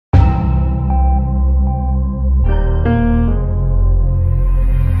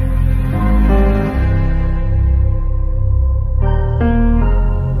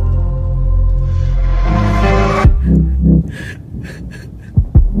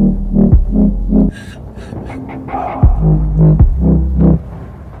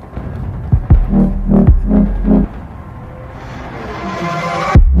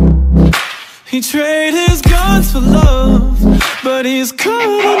but he's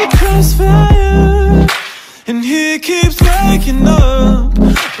caught in the crossfire, and he keeps waking up,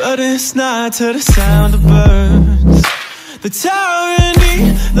 but it's not to the sound of birds. The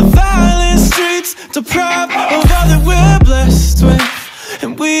tyranny, the violent streets, deprived of all that we're blessed with,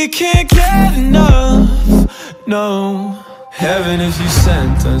 and we can't get enough, no. Heaven, if you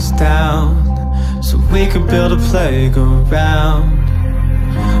sent us down so we could build a playground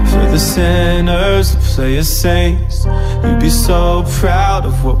for the sinners to play as saints, you'd be so proud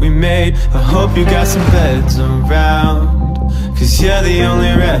of what we made. I hope you got some beds around, 'cause you're the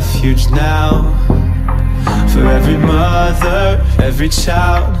only refuge now, for every mother, every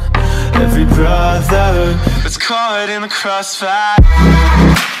child, every brother that's caught in the crossfire,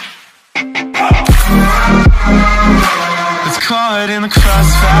 that's caught in the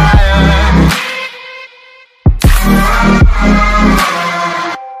crossfire.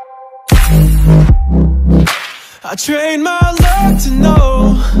 I trained my luck to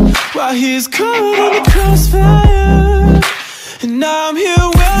know why he's caught in the crossfire, and now I'm here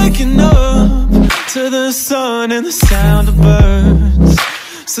waking up to the sun and the sound of birds.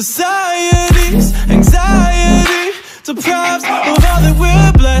 Society's anxiety deprives of all that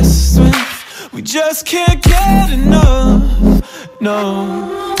we're blessed with. We just can't get enough, no.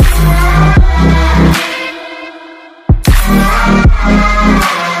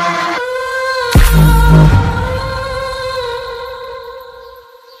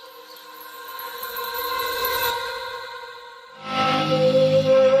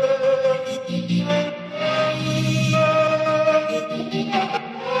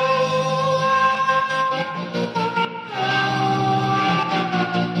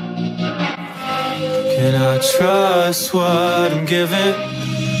 Can I trust what I'm given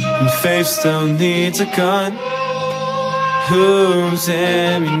when faith still needs a gun? Whose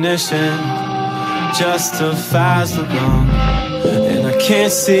ammunition justifies the wrong? And I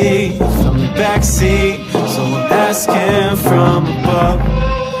can't see from the backseat, so I'm asking from above.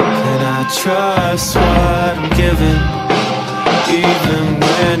 Can I trust what I'm given, even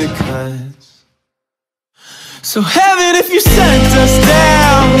when it cuts? So heaven, if you sent us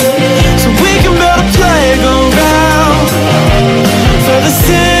down